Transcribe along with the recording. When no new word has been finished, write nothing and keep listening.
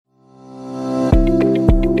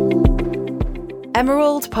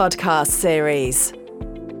Emerald podcast series.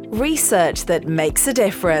 Research that makes a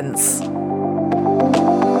difference.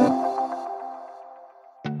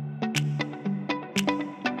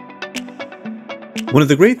 One of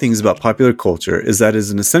the great things about popular culture is that it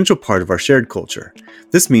is an essential part of our shared culture.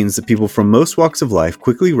 This means that people from most walks of life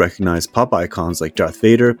quickly recognize pop icons like Darth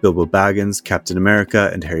Vader, Bilbo Baggins, Captain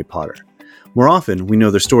America, and Harry Potter. More often, we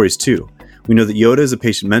know their stories too. We know that Yoda is a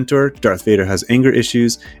patient mentor, Darth Vader has anger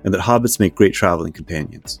issues, and that hobbits make great traveling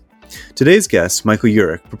companions. Today's guest, Michael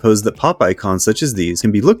Yurick, proposed that pop icons such as these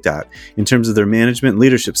can be looked at in terms of their management and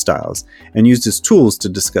leadership styles and used as tools to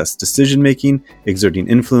discuss decision-making, exerting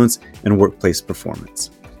influence, and workplace performance.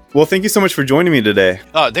 Well, thank you so much for joining me today.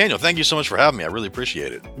 Daniel, thank you so much for having me. I really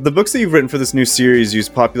appreciate it. The books that you've written for this new series use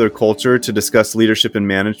popular culture to discuss leadership and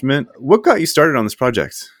management. What got you started on this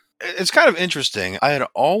project? It's kind of interesting. I had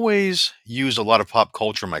always used a lot of pop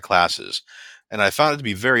culture in my classes, and I found it to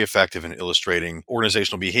be very effective in illustrating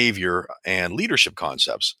organizational behavior and leadership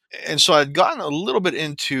concepts. And so I'd gotten a little bit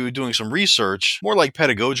into doing some research, more like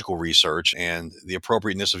pedagogical research and the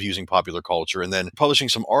appropriateness of using popular culture, and then publishing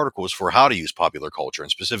some articles for how to use popular culture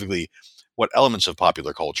and specifically what elements of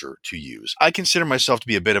popular culture to use. I consider myself to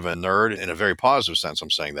be a bit of a nerd in a very positive sense.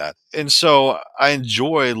 I'm saying that. And so I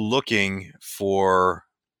enjoy looking for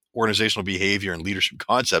organizational behavior and leadership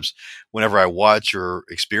concepts whenever I watch or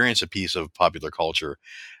experience a piece of popular culture.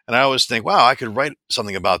 And I always think, wow, I could write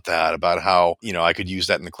something about that, about how, I could use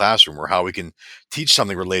that in the classroom or how we can teach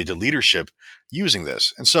something related to leadership using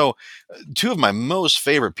this. And so two of my most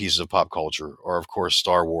favorite pieces of pop culture are, of course,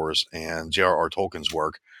 Star Wars and J.R.R. Tolkien's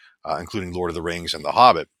work, including Lord of the Rings and The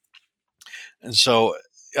Hobbit. And so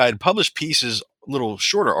I had published pieces, little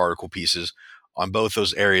shorter article pieces on both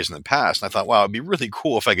those areas in the past. And I thought, wow, it'd be really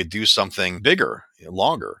cool if I could do something bigger,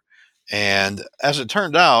 longer. And as it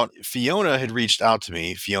turned out, Fiona had reached out to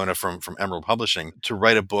me, Fiona from Emerald Publishing, to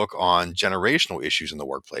write a book on generational issues in the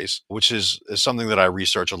workplace, which is something that I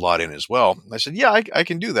research a lot in as well. And I said, yeah, I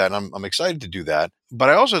can do that. And I'm excited to do that. But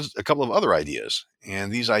I also had a couple of other ideas.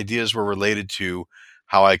 And these ideas were related to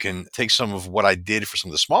how I can take some of what I did for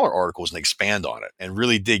some of the smaller articles and expand on it and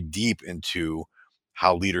really dig deep into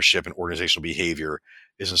how leadership and organizational behavior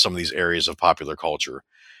is in some of these areas of popular culture.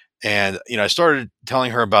 And, I started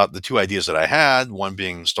telling her about the two ideas that I had, one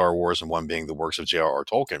being Star Wars and one being the works of J.R.R.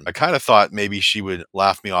 Tolkien. I kind of thought maybe she would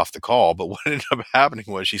laugh me off the call, but what ended up happening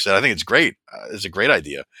was she said, I think it's great. It's a great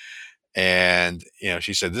idea. And,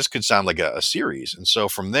 she said, this could sound like a series. And so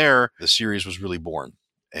from there, the series was really born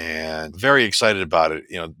and very excited about it.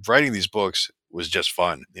 Writing these books was just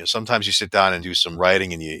fun. Sometimes you sit down and do some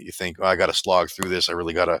writing and you think, I got to slog through this. I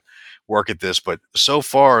really got to work at this. But so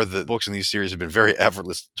far, the books in these series have been very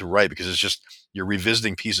effortless to write because it's just you're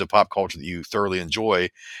revisiting pieces of pop culture that you thoroughly enjoy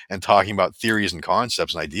and talking about theories and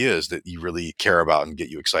concepts and ideas that you really care about and get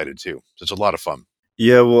you excited too. So it's a lot of fun.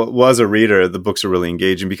 Yeah, well, as a reader, the books are really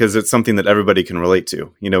engaging because it's something that everybody can relate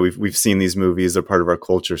to. We've seen these movies; they're part of our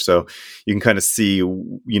culture, so you can kind of see,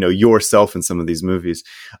 yourself in some of these movies.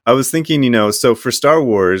 I was thinking, so for Star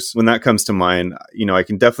Wars, when that comes to mind, I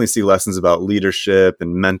can definitely see lessons about leadership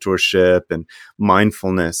and mentorship and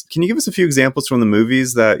mindfulness. Can you give us a few examples from the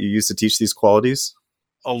movies that you used to teach these qualities?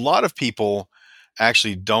 A lot of people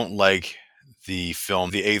actually don't like the film,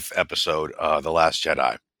 the 8th episode, The Last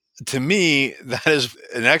Jedi. To me, that is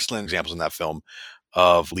an excellent example in that film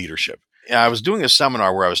of leadership. I was doing a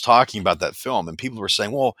seminar where I was talking about that film and people were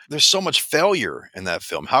saying, well, there's so much failure in that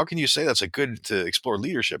film. How can you say that's a good to explore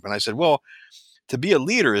leadership? And I said, well, to be a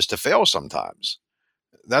leader is to fail sometimes.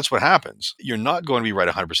 That's what happens. You're not going to be right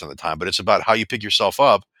 100% of the time, but it's about how you pick yourself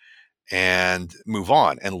up and move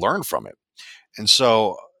on and learn from it. And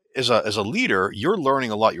so as a leader, you're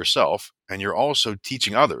learning a lot yourself and you're also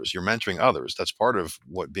teaching others, you're mentoring others. That's part of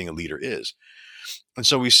what being a leader is. And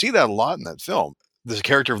so we see that a lot in that film. The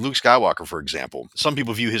character of Luke Skywalker, for example, some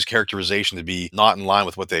people view his characterization to be not in line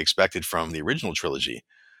with what they expected from the original trilogy.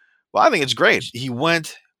 Well, I think it's great. He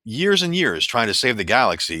went years and years trying to save the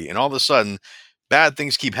galaxy, and all of a sudden, bad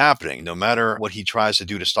things keep happening, no matter what he tries to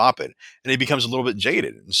do to stop it. And he becomes a little bit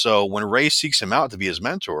jaded. And so when Rey seeks him out to be his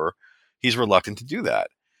mentor, he's reluctant to do that.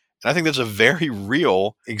 And I think that's a very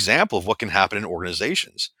real example of what can happen in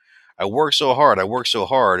organizations. I work so hard,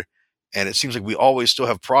 and it seems like we always still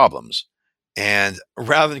have problems. And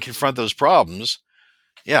rather than confront those problems,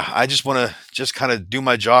 I just want to just kind of do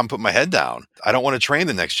my job and put my head down. I don't want to train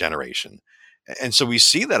the next generation. And so we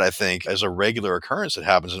see that, I think, as a regular occurrence that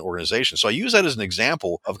happens in organizations. So I use that as an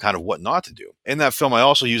example of kind of what not to do. In that film, I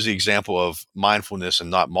also use the example of mindfulness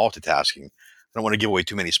and not multitasking. I don't want to give away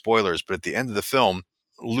too many spoilers, but at the end of the film,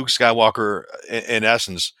 Luke Skywalker, in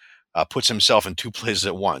essence, puts himself in two places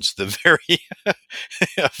at once. The very,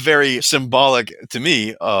 very symbolic to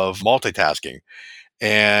me of multitasking.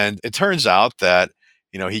 And it turns out that,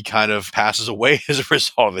 he kind of passes away as a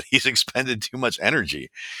result of it. He's expended too much energy.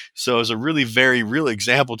 So it's a really very real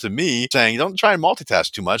example to me saying, don't try and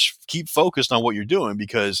multitask too much. Keep focused on what you're doing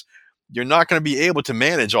because you're not going to be able to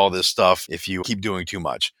manage all this stuff if you keep doing too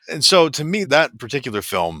much. And so to me, that particular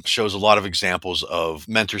film shows a lot of examples of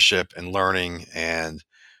mentorship and learning and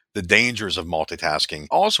the dangers of multitasking.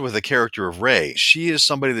 Also with the character of Rey, she is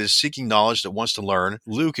somebody that is seeking knowledge, that wants to learn.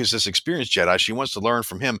 Luke is this experienced Jedi. She wants to learn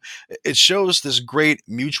from him. It shows this great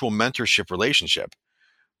mutual mentorship relationship.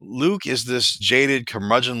 Luke is this jaded,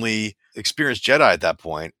 curmudgeonly, experienced Jedi at that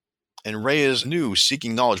point, and Rey is new,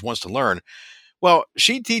 seeking knowledge, wants to learn. Well,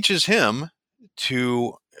 she teaches him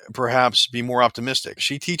to perhaps be more optimistic.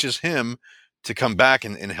 She teaches him to come back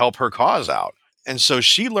and help her cause out. And so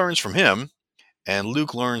she learns from him, and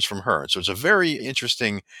Luke learns from her. So it's a very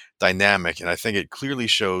interesting dynamic, and I think it clearly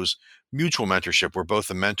shows mutual mentorship where both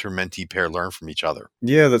the mentor-mentee pair learn from each other.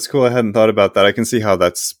 Yeah, that's cool. I hadn't thought about that. I can see how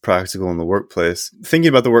that's practical in the workplace. Thinking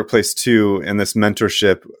about the workplace too, and this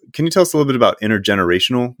mentorship, can you tell us a little bit about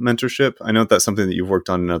intergenerational mentorship? I know that's something that you've worked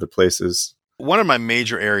on in other places. One of my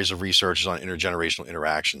major areas of research is on intergenerational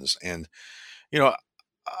interactions. And,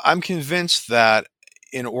 I'm convinced that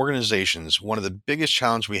in organizations, one of the biggest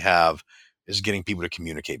challenges we have is getting people to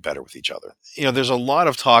communicate better with each other. There's a lot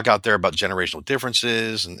of talk out there about generational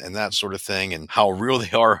differences and that sort of thing and how real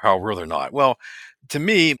they are, how real they're not. Well, to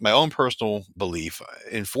me, my own personal belief,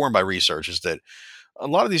 informed by research, is that a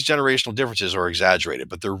lot of these generational differences are exaggerated,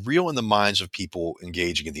 but they're real in the minds of people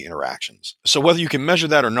engaging in the interactions. So whether you can measure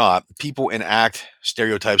that or not, people enact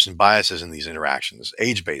stereotypes and biases in these interactions,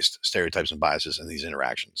 age-based stereotypes and biases in these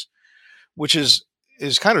interactions, which is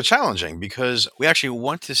kind of challenging because we actually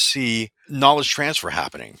want to see knowledge transfer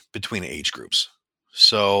happening between age groups.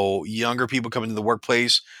 So younger people come into the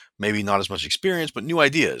workplace, maybe not as much experience, but new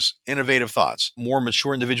ideas, innovative thoughts. More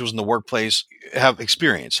mature individuals in the workplace have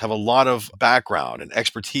experience, have a lot of background and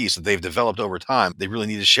expertise that they've developed over time. They really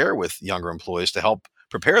need to share with younger employees to help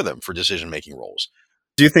prepare them for decision-making roles.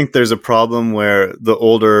 Do you think there's a problem where the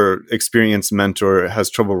older, experienced mentor has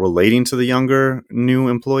trouble relating to the younger, new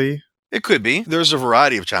employee? It could be. There's a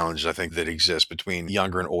variety of challenges, I think, that exist between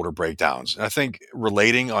younger and older breakdowns. And I think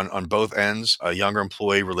relating on both ends, a younger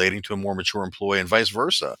employee relating to a more mature employee and vice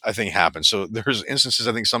versa, I think happens. So there's instances,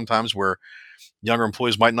 I think, sometimes where younger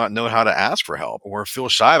employees might not know how to ask for help or feel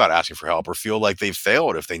shy about asking for help or feel like they've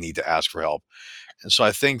failed if they need to ask for help. And so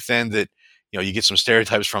I think then that you get some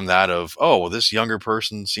stereotypes from that of, oh, well, this younger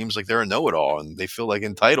person seems like they're a know-it-all and they feel like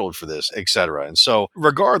entitled for this, et cetera. And so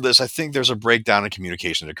regardless, I think there's a breakdown in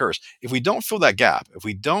communication that occurs. If we don't fill that gap, if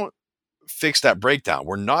we don't fix that breakdown,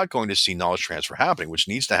 we're not going to see knowledge transfer happening, which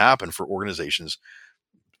needs to happen for organizations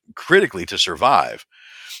critically to survive.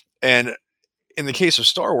 And in the case of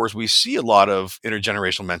Star Wars, we see a lot of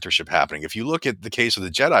intergenerational mentorship happening. If you look at the case of the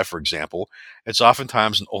Jedi, for example, it's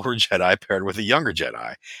oftentimes an older Jedi paired with a younger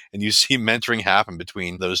Jedi. And you see mentoring happen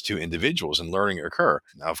between those two individuals and learning occur.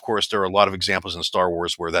 Now, of course, there are a lot of examples in Star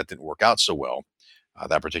Wars where that didn't work out so well,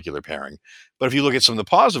 that particular pairing. But if you look at some of the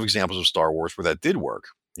positive examples of Star Wars where that did work,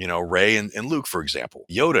 Rey and Luke, for example,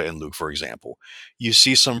 Yoda and Luke, for example, you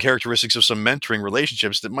see some characteristics of some mentoring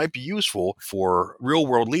relationships that might be useful for real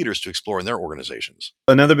world leaders to explore in their organizations.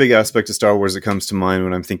 Another big aspect of Star Wars that comes to mind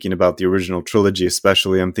when I'm thinking about the original trilogy,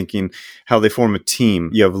 especially, I'm thinking how they form a team.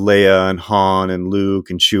 You have Leia and Han and Luke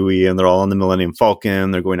and Chewie, and they're all on the Millennium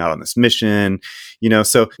Falcon. They're going out on this mission,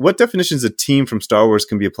 so what definitions of team from Star Wars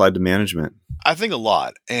can be applied to management? I think a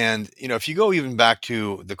lot. And, if you go even back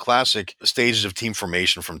to the classic stages of team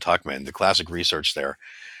formation from Tuckman, the classic research there,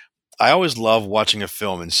 I always love watching a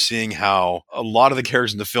film and seeing how a lot of the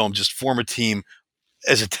characters in the film just form a team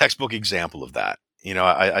as a textbook example of that.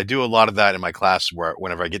 I do a lot of that in my class where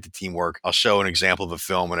whenever I get to teamwork, I'll show an example of a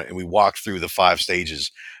film and we walk through the 5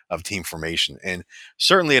 stages of team formation. And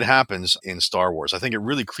certainly it happens in Star Wars. I think it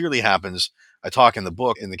really clearly happens. I talk in the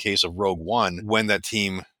book in the case of Rogue One when that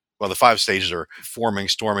team, well, the 5 stages are forming,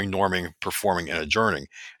 storming, norming, performing, and adjourning.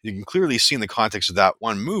 You can clearly see in the context of that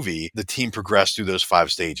one movie, the team progressed through those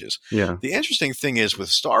 5 stages. Yeah. The interesting thing is with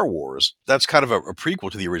Star Wars, that's kind of a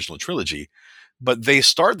prequel to the original trilogy, but they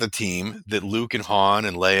start the team that Luke and Han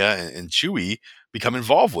and Leia and Chewie become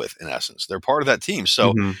involved with, in essence. They're part of that team.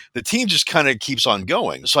 So the team just kind of keeps on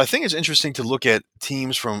going. So I think it's interesting to look at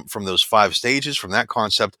teams from those 5 stages, from that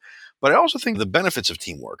concept. But I also think the benefits of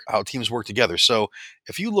teamwork, how teams work together. So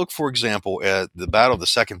if you look, for example, at the Battle of the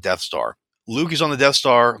Second Death Star, Luke is on the Death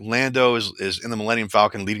Star, Lando is in the Millennium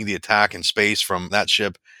Falcon leading the attack in space from that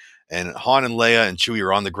ship, And Han and Leia and Chewie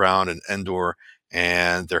are on the ground in Endor,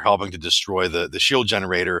 and they're helping to destroy the shield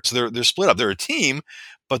generator. So they're split up. They're a team,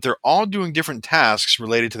 but they're all doing different tasks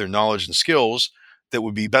related to their knowledge and skills that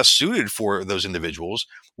would be best suited for those individuals,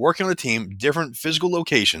 working on a team, different physical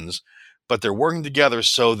locations, but they're working together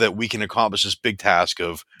so that we can accomplish this big task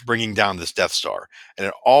of bringing down this Death Star. And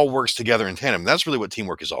it all works together in tandem. That's really what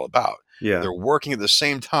teamwork is all about. Yeah. They're working at the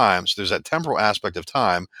same time. So there's that temporal aspect of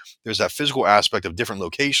time. There's that physical aspect of different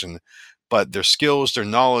location, but their skills, their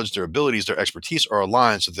knowledge, their abilities, their expertise are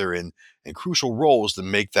aligned. So they're in crucial roles to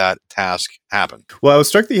make that task happen. Well, I was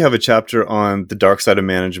struck that you have a chapter on the dark side of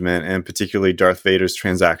management and particularly Darth Vader's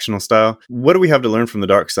transactional style. What do we have to learn from the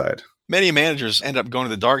dark side? Many managers end up going to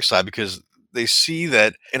the dark side because they see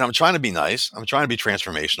that, and I'm trying to be nice, I'm trying to be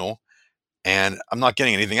transformational, and I'm not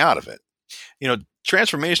getting anything out of it.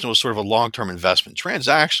 Transformational is sort of a long-term investment.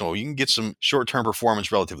 Transactional, you can get some short-term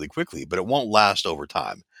performance relatively quickly, but it won't last over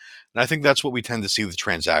time. And I think that's what we tend to see with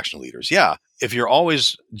transactional leaders. Yeah, if you're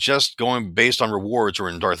always just going based on rewards, or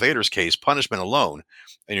in Darth Vader's case, punishment alone,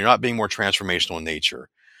 and you're not being more transformational in nature,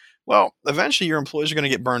 well, eventually your employees are going to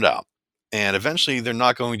get burned out. And eventually they're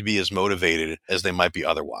not going to be as motivated as they might be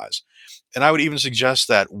otherwise. And I would even suggest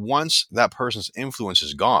that once that person's influence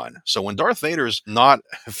is gone, so when Darth Vader's not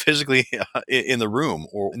physically in the room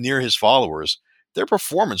or near his followers, their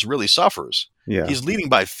performance really suffers. Yeah. He's leading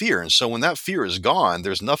by fear. And so when that fear is gone,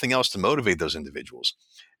 there's nothing else to motivate those individuals.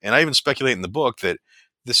 And I even speculate in the book that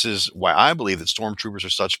this is why I believe that stormtroopers are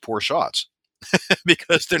such poor shots.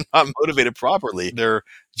 Because they're not motivated properly. They're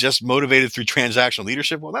just motivated through transactional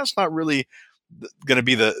leadership. Well, that's not really going to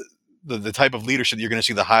be the type of leadership that you're going to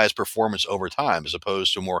see the highest performance over time, as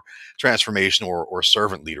opposed to a more transformational or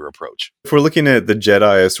servant leader approach. If we're looking at the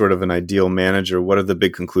Jedi as sort of an ideal manager, what are the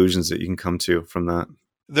big conclusions that you can come to from that?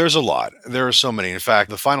 There's a lot. There are so many. In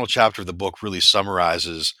fact, the final chapter of the book really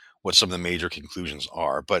summarizes what some of the major conclusions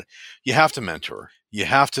are. But you have to mentor. You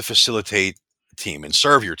have to facilitate a team and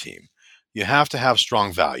serve your team. You have to have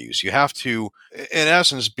strong values. You have to, in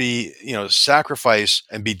essence, be, sacrifice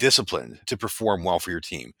and be disciplined to perform well for your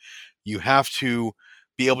team. You have to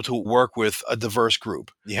be able to work with a diverse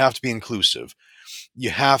group. You have to be inclusive.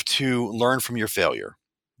 You have to learn from your failure.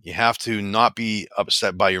 You have to not be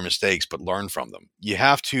upset by your mistakes, but learn from them. You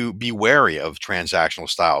have to be wary of transactional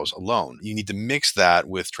styles alone. You need to mix that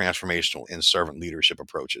with transformational and servant leadership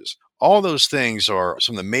approaches. All those things are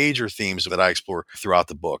some of the major themes that I explore throughout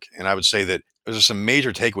the book. And I would say that there's some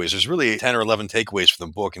major takeaways. There's really 10 or 11 takeaways from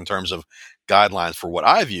the book in terms of guidelines for what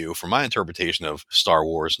I view from my interpretation of Star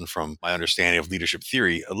Wars and from my understanding of leadership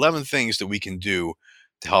theory. 11 things that we can do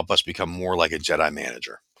to help us become more like a Jedi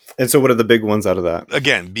manager. And so what are the big ones out of that?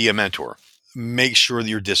 Again, be a mentor. Make sure that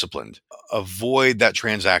you're disciplined. Avoid that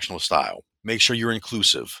transactional style. Make sure you're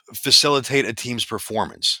inclusive. Facilitate a team's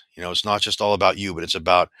performance. It's not just all about you, but it's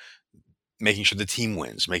about making sure the team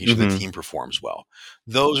wins, making sure the team performs well.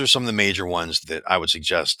 Those are some of the major ones that I would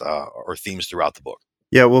suggest are themes throughout the book.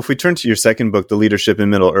 Yeah, well, if we turn to your second book, The Leadership in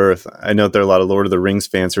Middle-earth, I know there are a lot of Lord of the Rings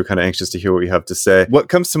fans who are kind of anxious to hear what you have to say. What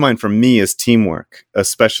comes to mind for me is teamwork,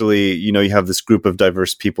 especially, you have this group of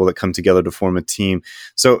diverse people that come together to form a team.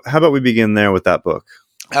 So how about we begin there with that book?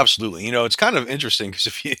 Absolutely. It's kind of interesting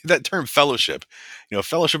because that term fellowship,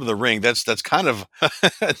 Fellowship of the Ring, that's kind of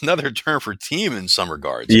another term for team in some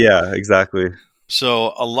regards. Yeah, exactly.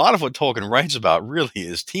 So a lot of what Tolkien writes about really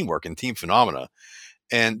is teamwork and team phenomena.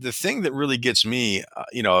 And the thing that really gets me,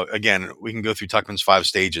 again, we can go through Tuckman's 5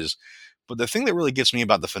 stages, but the thing that really gets me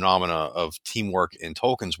about the phenomena of teamwork in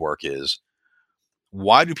Tolkien's work is,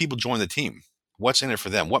 why do people join the team? What's in it for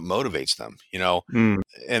them? What motivates them?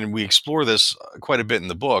 And we explore this quite a bit in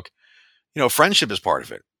the book. Friendship is part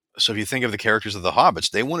of it. So if you think of the characters of the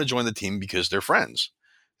Hobbits, they want to join the team because they're friends.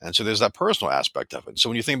 And so there's that personal aspect of it. So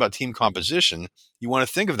when you think about team composition, you want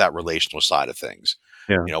to think of that relational side of things.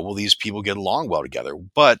 Yeah. Will these people get along well together?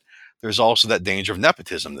 But there's also that danger of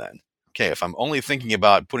nepotism then. Okay, if I'm only thinking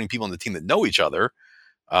about putting people on the team that know each other,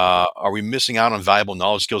 are we missing out on valuable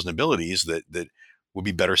knowledge, skills, and abilities that would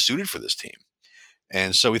be better suited for this team?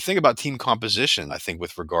 And so we think about team composition, I think,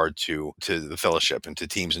 with regard to the fellowship and to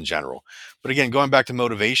teams in general. But again, going back to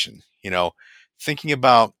motivation, thinking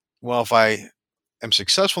about, well, if I am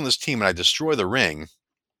successful in this team and I destroy the ring,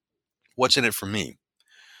 what's in it for me?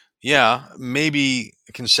 Yeah, maybe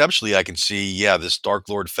conceptually I can see, this Dark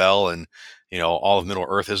Lord fell and, all of Middle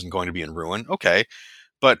Earth isn't going to be in ruin. Okay.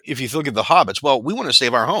 But if you look at the hobbits, well, we want to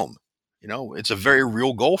save our home. It's a very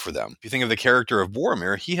real goal for them. If you think of the character of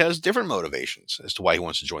Boromir, he has different motivations as to why he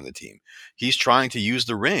wants to join the team. He's trying to use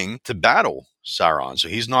the ring to battle Sauron. So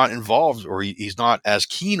he's not involved, or he's not as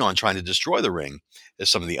keen on trying to destroy the ring as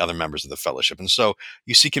some of the other members of the fellowship. And so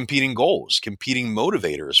you see competing goals, competing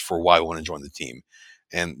motivators for why we want to join the team.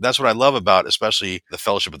 And that's what I love about especially the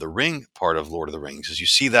Fellowship of the Ring part of Lord of the Rings is you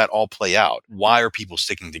see that all play out. Why are people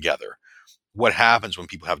sticking together? What happens when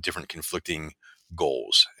people have different conflicting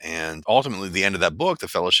goals? And ultimately, at the end of that book, the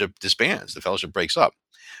fellowship disbands, the fellowship breaks up.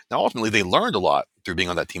 Now, ultimately, they learned a lot through being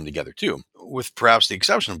on that team together, too. With perhaps the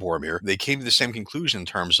exception of Boromir, they came to the same conclusion in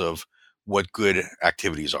terms of what good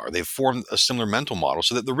activities are. They've formed a similar mental model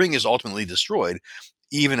so that the ring is ultimately destroyed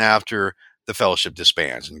even after the fellowship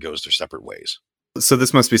disbands and goes their separate ways. So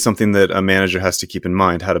this must be something that a manager has to keep in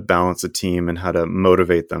mind, how to balance a team and how to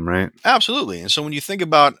motivate them, right? Absolutely. And so when you think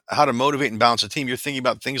about how to motivate and balance a team, you're thinking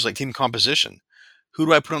about things like team composition. Who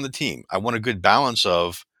do I put on the team? I want a good balance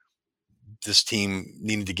of this team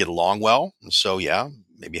needing to get along well. And so, yeah,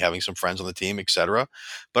 maybe having some friends on the team, etc.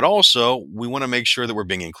 But also, we want to make sure that we're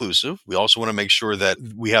being inclusive. We also want to make sure that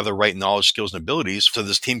we have the right knowledge, skills, and abilities so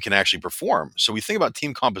this team can actually perform. So we think about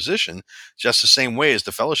team composition just the same way as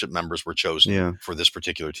the fellowship members were chosen for this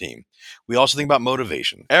particular team. We also think about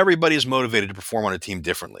motivation. Everybody is motivated to perform on a team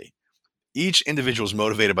differently. Each individual is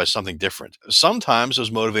motivated by something different. Sometimes those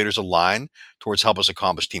motivators align towards help us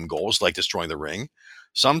accomplish team goals, like destroying the ring.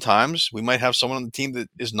 Sometimes we might have someone on the team that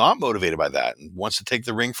is not motivated by that and wants to take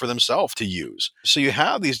the ring for themselves to use. So you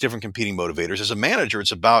have these different competing motivators. As a manager,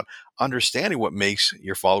 it's about understanding what makes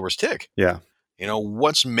your followers tick. Yeah.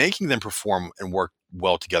 What's making them perform and work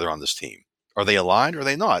well together on this team? Are they aligned or are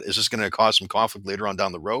they not? Is this going to cause some conflict later on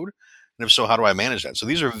down the road? And if so, how do I manage that? So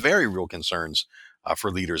these are very real concerns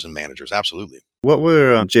for leaders and managers. Absolutely. What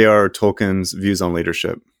were J.R.R. Tolkien's views on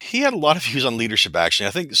leadership? He had a lot of views on leadership, actually.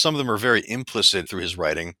 I think some of them are very implicit through his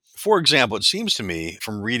writing. For example, it seems to me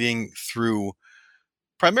from reading through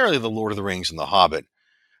primarily The Lord of the Rings and The Hobbit,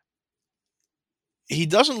 he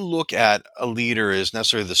doesn't look at a leader as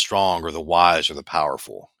necessarily the strong or the wise or the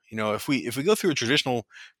powerful. If we go through a traditional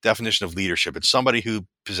definition of leadership, it's somebody who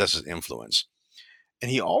possesses influence. And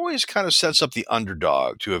he always kind of sets up the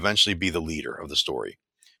underdog to eventually be the leader of the story.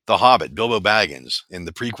 The Hobbit, Bilbo Baggins, in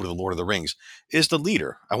the prequel to The Lord of the Rings, is the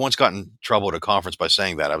leader. I once got in trouble at a conference by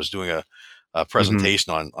saying that. I was doing a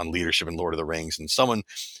presentation on leadership in Lord of the Rings, and someone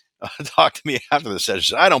talked to me after the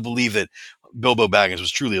session. I don't believe that Bilbo Baggins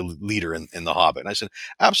was truly a leader in The Hobbit. And I said,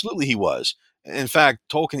 absolutely he was. In fact,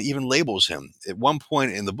 Tolkien even labels him. At one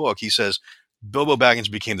point in the book, he says, Bilbo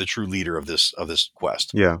Baggins became the true leader of this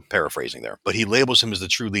quest. Yeah. Paraphrasing there. But he labels him as the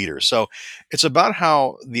true leader. So it's about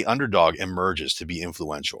how the underdog emerges to be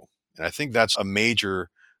influential. And I think that's a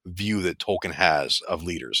major view that Tolkien has of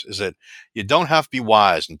leaders, is that you don't have to be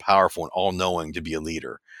wise and powerful and all-knowing to be a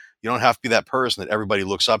leader. You don't have to be that person that everybody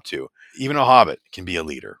looks up to. Even a hobbit can be a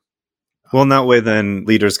leader. Well, in that way, then,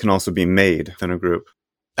 leaders can also be made in a group.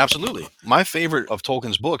 Absolutely. My favorite of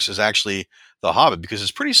Tolkien's books is actually The Hobbit because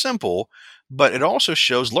it's pretty simple, but it also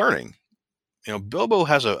shows learning. Bilbo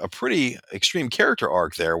has a pretty extreme character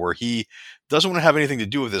arc there where he doesn't want to have anything to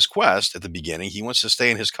do with this quest at the beginning. He wants to stay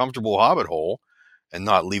in his comfortable hobbit hole and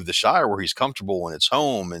not leave the Shire where he's comfortable and it's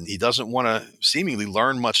home. And he doesn't want to seemingly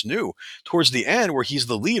learn much new. Towards the end, where he's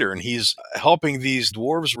the leader and he's helping these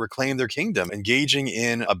dwarves reclaim their kingdom, engaging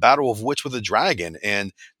in a battle of wits with a dragon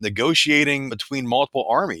and negotiating between multiple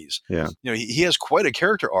armies. Yeah. He has quite a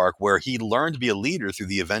character arc where he learned to be a leader through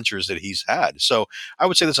the adventures that he's had. So I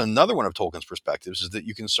would say that's another one of Tolkien's perspectives, is that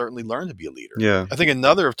you can certainly learn to be a leader. Yeah. I think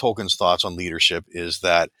another of Tolkien's thoughts on leadership is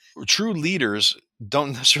that true leaders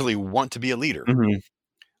don't necessarily want to be a leader. Mm-hmm.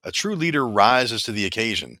 A true leader rises to the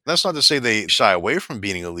occasion. That's not to say they shy away from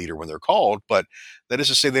being a leader when they're called, but that is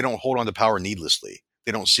to say they don't hold on to power needlessly.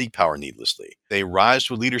 They don't seek power needlessly. They rise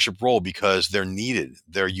to a leadership role because they're needed.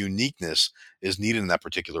 Their uniqueness is needed in that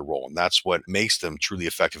particular role, and that's what makes them truly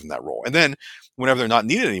effective in that role. And then whenever they're not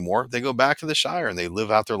needed anymore, they go back to the Shire and they live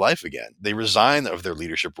out their life again. They resign of their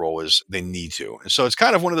leadership role as they need to. And so it's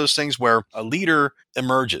kind of one of those things where a leader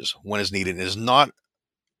emerges when it's needed and is not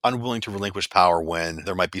unwilling to relinquish power when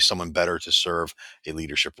there might be someone better to serve a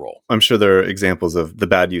leadership role. I'm sure there are examples of the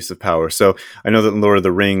bad use of power. So I know that in Lord of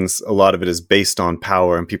the Rings, a lot of it is based on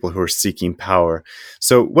power and people who are seeking power.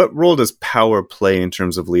 So what role does power play in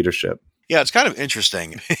terms of leadership? Yeah, it's kind of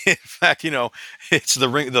interesting. In fact, it's the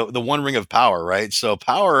ring, the one ring of power, right? So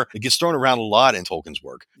power, it gets thrown around a lot in Tolkien's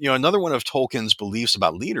work. Another one of Tolkien's beliefs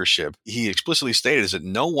about leadership, he explicitly stated, is that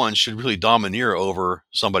no one should really domineer over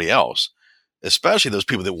somebody else, especially those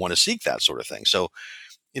people that want to seek that sort of thing. So,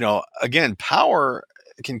 again, power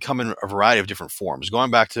can come in a variety of different forms. Going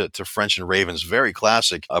back to French and Raven's very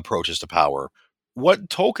classic approaches to power, what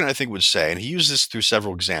Tolkien, I think, would say, and he used this through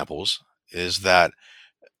several examples, is that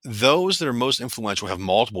those that are most influential have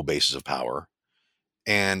multiple bases of power,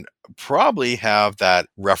 and probably have that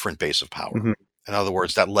referent base of power. Hmm. In other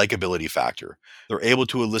words, that likability factor. They're able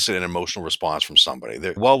to elicit an emotional response from somebody.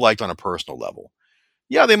 They're well liked on a personal level.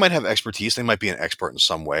 Yeah, they might have expertise. They might be an expert in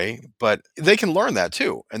some way, but they can learn that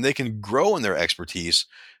too. And they can grow in their expertise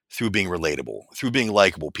through being relatable, through being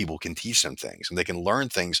likable. People can teach them things and they can learn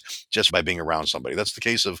things just by being around somebody. That's the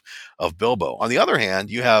case of Bilbo. On the other hand,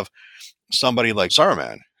 you have somebody like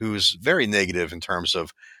Saruman, who's very negative in terms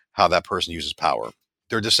of how that person uses power.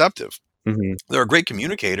 They're deceptive. Hmm. They're a great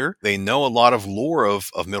communicator. They know a lot of lore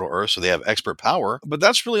of Middle Earth, so they have expert power, but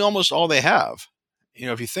that's really almost all they have.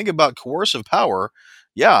 If you think about coercive power,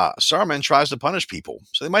 yeah, Saruman tries to punish people.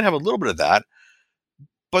 So they might have a little bit of that,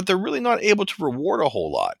 but they're really not able to reward a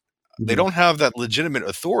whole lot. They Hmm. don't have that legitimate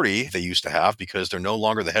authority they used to have because they're no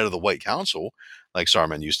longer the head of the White Council like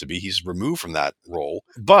Saruman used to be. He's removed from that role,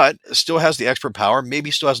 but still has the expert power,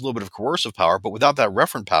 maybe still has a little bit of coercive power, but without that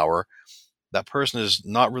referent power, that person is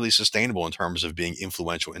not really sustainable in terms of being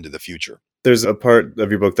influential into the future. There's a part of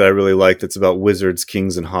your book that I really like that's about wizards,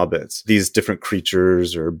 kings, and hobbits. These different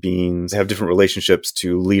creatures or beings have different relationships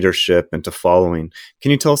to leadership and to following.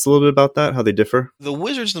 Can you tell us a little bit about that, how they differ? The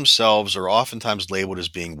wizards themselves are oftentimes labeled as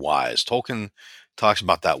being wise. Tolkien talks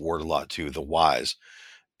about that word a lot too, the wise.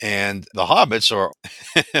 And the hobbits are,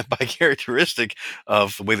 by characteristic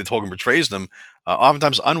of the way that Tolkien portrays them,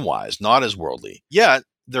 oftentimes unwise, not as worldly. Yet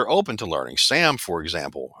they're open to learning. Sam, for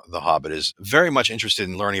example, the hobbit, is very much interested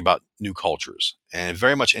in learning about new cultures and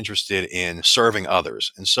very much interested in serving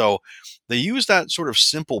others. And so they use that sort of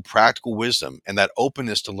simple, practical wisdom and that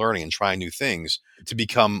openness to learning and trying new things to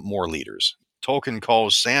become more leaders. Tolkien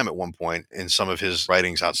calls Sam at one point in some of his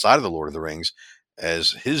writings outside of The Lord of the Rings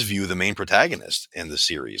as his view the main protagonist in the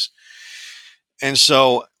series. And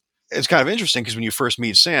so it's kind of interesting because when you first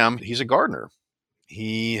meet Sam, he's a gardener.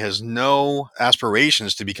 He has no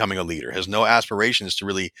aspirations to becoming a leader, has no aspirations to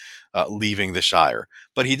really leaving the Shire,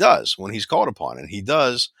 but he does when he's called upon, and he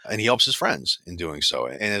does, and he helps his friends in doing so.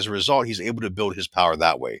 And as a result, he's able to build his power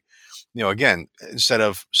that way. Again, instead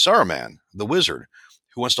of Saruman, the wizard,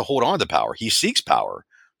 who wants to hold on to power, he seeks power.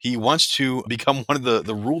 He wants to become one of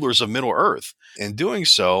the rulers of Middle Earth. In doing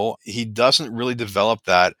so, he doesn't really develop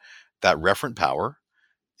that referent power,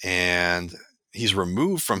 and he's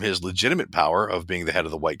removed from his legitimate power of being the head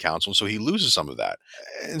of the White Council, so he loses some of that.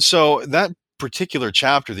 And so that particular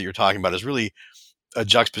chapter that you're talking about is really a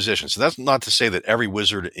juxtaposition. So that's not to say that every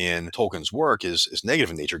wizard in Tolkien's work is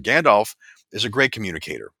negative in nature. Gandalf is a great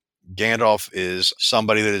communicator. Gandalf is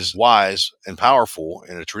somebody that is wise and powerful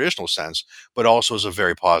in a traditional sense, but also is a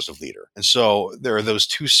very positive leader. And so there are those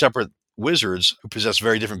two separate wizards who possess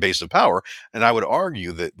very different bases of power. And I would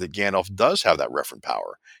argue that Gandalf does have that referent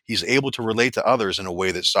power. He's able to relate to others in a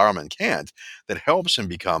way that Saruman can't, that helps him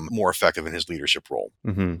become more effective in his leadership role.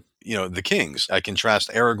 Hmm. The kings, I contrast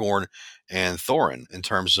Aragorn and Thorin in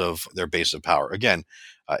terms of their base of power. Again,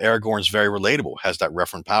 Aragorn's very relatable, has that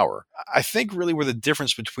referent power. I think really where the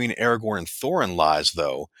difference between Aragorn and Thorin lies,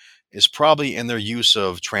 though, is probably in their use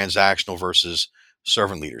of transactional versus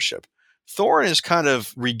servant leadership. Thorin is kind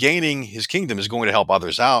of regaining his kingdom, is going to help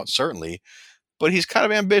others out, certainly, but he's kind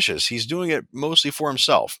of ambitious. He's doing it mostly for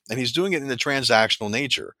himself, and he's doing it in the transactional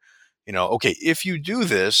nature. Okay, if you do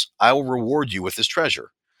this, I will reward you with this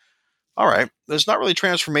treasure. All right, that's not really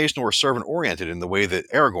transformational or servant oriented in the way that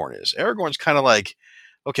Aragorn is. Aragorn's kind of like,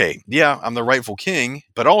 okay, yeah, I'm the rightful king,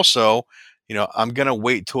 but also, I'm going to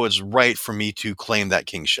wait till it's right for me to claim that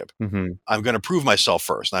kingship. Hmm. I'm going to prove myself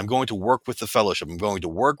first. And I'm going to work with the fellowship. I'm going to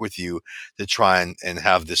work with you to try and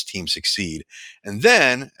have this team succeed. And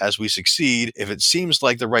then as we succeed, if it seems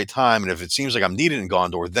like the right time and if it seems like I'm needed in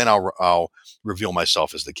Gondor, then I'll reveal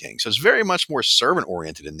myself as the king. So it's very much more servant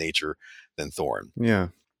oriented in nature than Thorin. Yeah.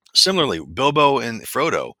 Similarly, Bilbo and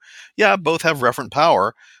Frodo, yeah, both have referent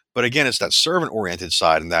power, but again, it's that servant-oriented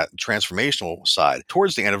side and that transformational side.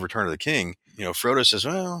 Towards the end of Return of the King, Frodo says,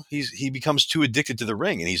 well, he becomes too addicted to the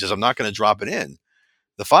ring, and he says, I'm not going to drop it in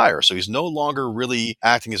the fire. So he's no longer really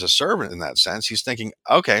acting as a servant in that sense. He's thinking,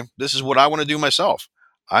 okay, this is what I want to do myself.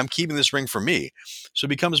 I'm keeping this ring for me. So it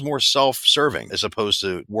becomes more self-serving as opposed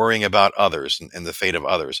to worrying about others and the fate of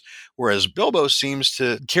others. Whereas Bilbo seems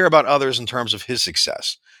to care about others in terms of his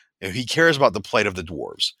success. He cares about the plight of the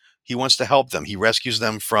dwarves. He wants to help them. He rescues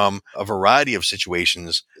them from a variety of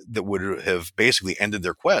situations that would have basically ended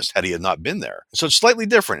their quest had he had not been there. So it's slightly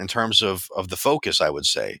different in terms of the focus, I would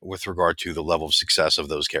say, with regard to the level of success of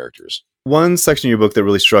those characters. One section of your book that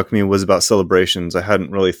really struck me was about celebrations. I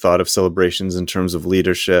hadn't really thought of celebrations in terms of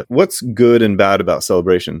leadership. What's good and bad about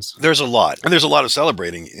celebrations? There's a lot. And there's a lot of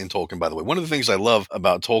celebrating in Tolkien, by the way. One of the things I love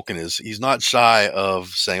about Tolkien is he's not shy of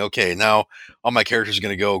saying, okay, now all my characters are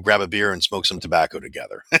going to go grab a beer and smoke some tobacco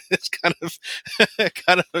together. It's kind of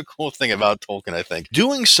a cool thing about Tolkien, I think.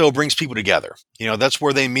 Doing so brings people together. That's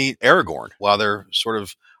where they meet Aragorn while they're sort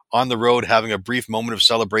of on the road having a brief moment of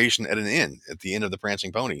celebration at an inn at the Inn of the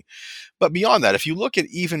Prancing Pony. But beyond that, if you look at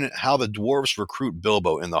even how the dwarves recruit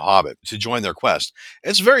Bilbo in The Hobbit to join their quest,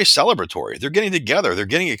 it's very celebratory. They're getting together. They're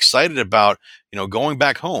getting excited about, going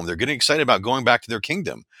back home. They're getting excited about going back to their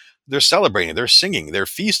kingdom. They're celebrating. They're singing. They're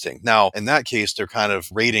feasting. Now, in that case, they're kind of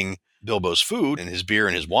raiding Bilbo's food and his beer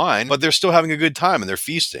and his wine, but they're still having a good time and they're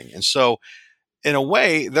feasting. And so, in a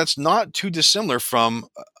way, that's not too dissimilar from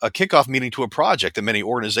a kickoff meeting to a project that many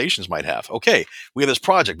organizations might have. Okay, we have this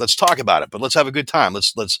project. Let's talk about it, but let's have a good time.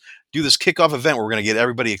 Let's do this kickoff event where we're going to get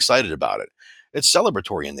everybody excited about it. It's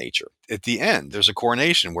celebratory in nature. At the end, there's a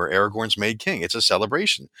coronation where Aragorn's made king. It's a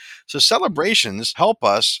celebration. So celebrations help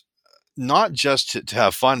us not just to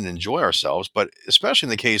have fun and enjoy ourselves, but especially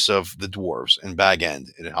in the case of the dwarves and Bag End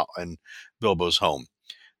and Bilbo's home.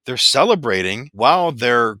 They're celebrating while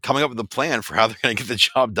they're coming up with a plan for how they're going to get the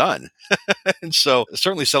job done. And so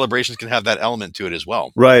certainly celebrations can have that element to it as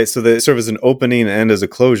well. Right. So they serve as an opening and as a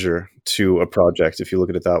closure to a project, if you look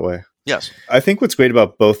at it that way. Yes. I think what's great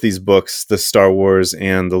about both these books, the Star Wars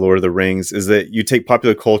and the Lord of the Rings, is that you take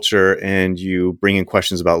popular culture and you bring in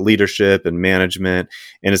questions about leadership and management,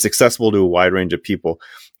 and it's accessible to a wide range of people.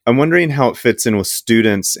 I'm wondering how it fits in with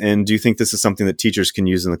students, and do you think this is something that teachers can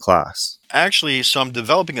use in the class? Actually, so I'm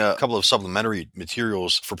developing a couple of supplementary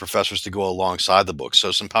materials for professors to go alongside the book.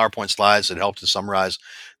 So some PowerPoint slides that help to summarize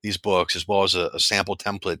these books, as well as a sample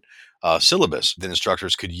template syllabus that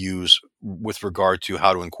instructors could use with regard to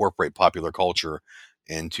how to incorporate popular culture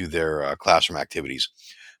into their classroom activities.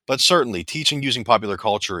 But certainly, teaching using popular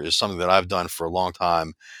culture is something that I've done for a long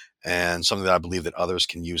time, and something that I believe that others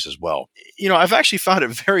can use as well. I've actually found it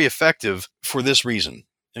very effective for this reason.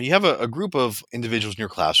 You have a group of individuals in your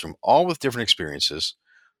classroom, all with different experiences,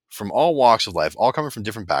 from all walks of life, all coming from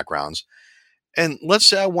different backgrounds. And let's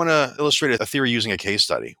say I want to illustrate a theory using a case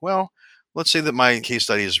study. Well, let's say that my case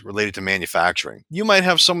study is related to manufacturing. You might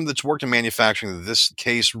have someone that's worked in manufacturing that this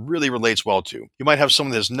case really relates well to. You might have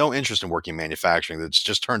someone that has no interest in working in manufacturing that's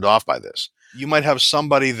just turned off by this. You might have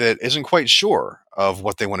somebody that isn't quite sure of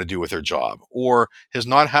what they want to do with their job or has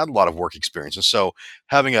not had a lot of work experience. And so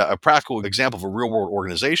having a practical example of a real world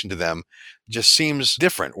organization to them just seems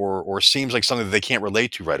different or seems like something that they can't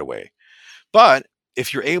relate to right away. But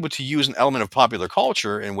if you're able to use an element of popular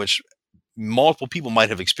culture in which multiple people might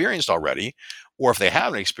have experienced already, or if they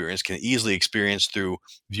haven't experienced, can easily experience through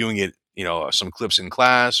viewing it, some clips in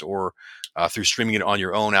class or through streaming it on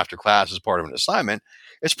your own after class as part of an assignment,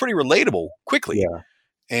 it's pretty relatable quickly. Yeah.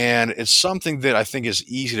 And it's something that I think is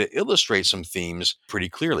easy to illustrate some themes pretty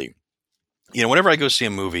clearly. Whenever I go see a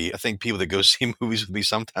movie, I think people that go see movies with me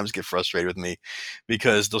sometimes get frustrated with me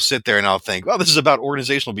because they'll sit there and I'll think, well, this is about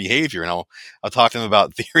organizational behavior. And I'll talk to them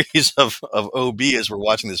about theories of OB as we're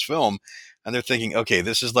watching this film. And they're thinking, okay,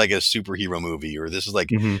 this is like a superhero movie, or this is like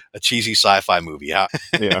a cheesy sci-fi movie. Yeah.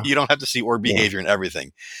 You don't have to see org behavior in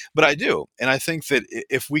everything. But I do. And I think that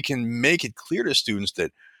if we can make it clear to students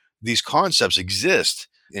that these concepts exist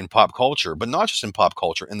in pop culture, but not just in pop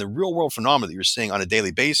culture, in the real world phenomena that you're seeing on a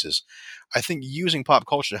daily basis, I think using pop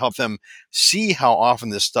culture to help them see how often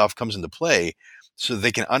this stuff comes into play so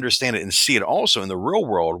they can understand it and see it also in the real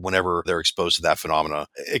world whenever they're exposed to that phenomena,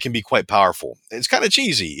 it can be quite powerful. It's kind of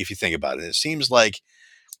cheesy if you think about it. It seems like,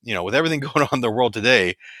 with everything going on in the world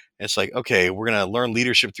today, it's like, okay, we're going to learn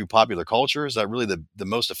leadership through popular culture. Is that really the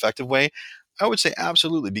most effective way? I would say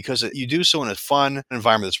absolutely, because you do so in a fun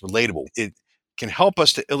environment that's relatable. It can help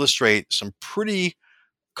us to illustrate some pretty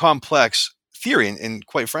complex theory and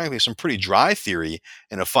quite frankly, some pretty dry theory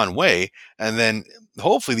in a fun way. And then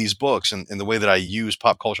hopefully these books and the way that I use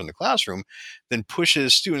pop culture in the classroom then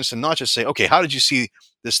pushes students to not just say, okay, how did you see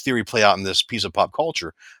this theory play out in this piece of pop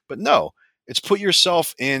culture? But no, it's put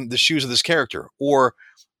yourself in the shoes of this character, or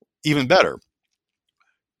even better,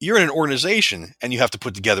 you're in an organization and you have to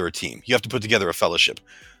put together a team. You have to put together a fellowship.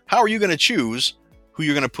 How are you going to choose who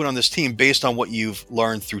you're going to put on this team based on what you've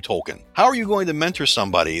learned through Tolkien? How are you going to mentor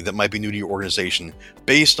somebody that might be new to your organization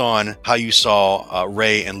based on how you saw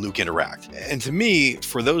Rey and Luke interact? And to me,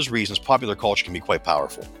 for those reasons, popular culture can be quite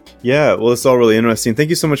powerful. Yeah, well, it's all really interesting. Thank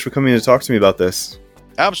you so much for coming to talk to me about this.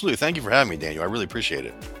 Absolutely. Thank you for having me, Daniel. I really appreciate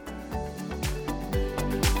it.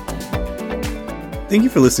 Thank you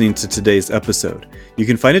for listening to today's episode. You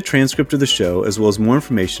can find a transcript of the show as well as more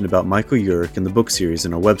information about Michael Yurick and the book series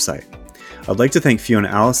on our website. I'd like to thank Fiona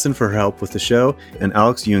Allison for her help with the show and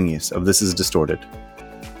Alex Jungius of This Is Distorted.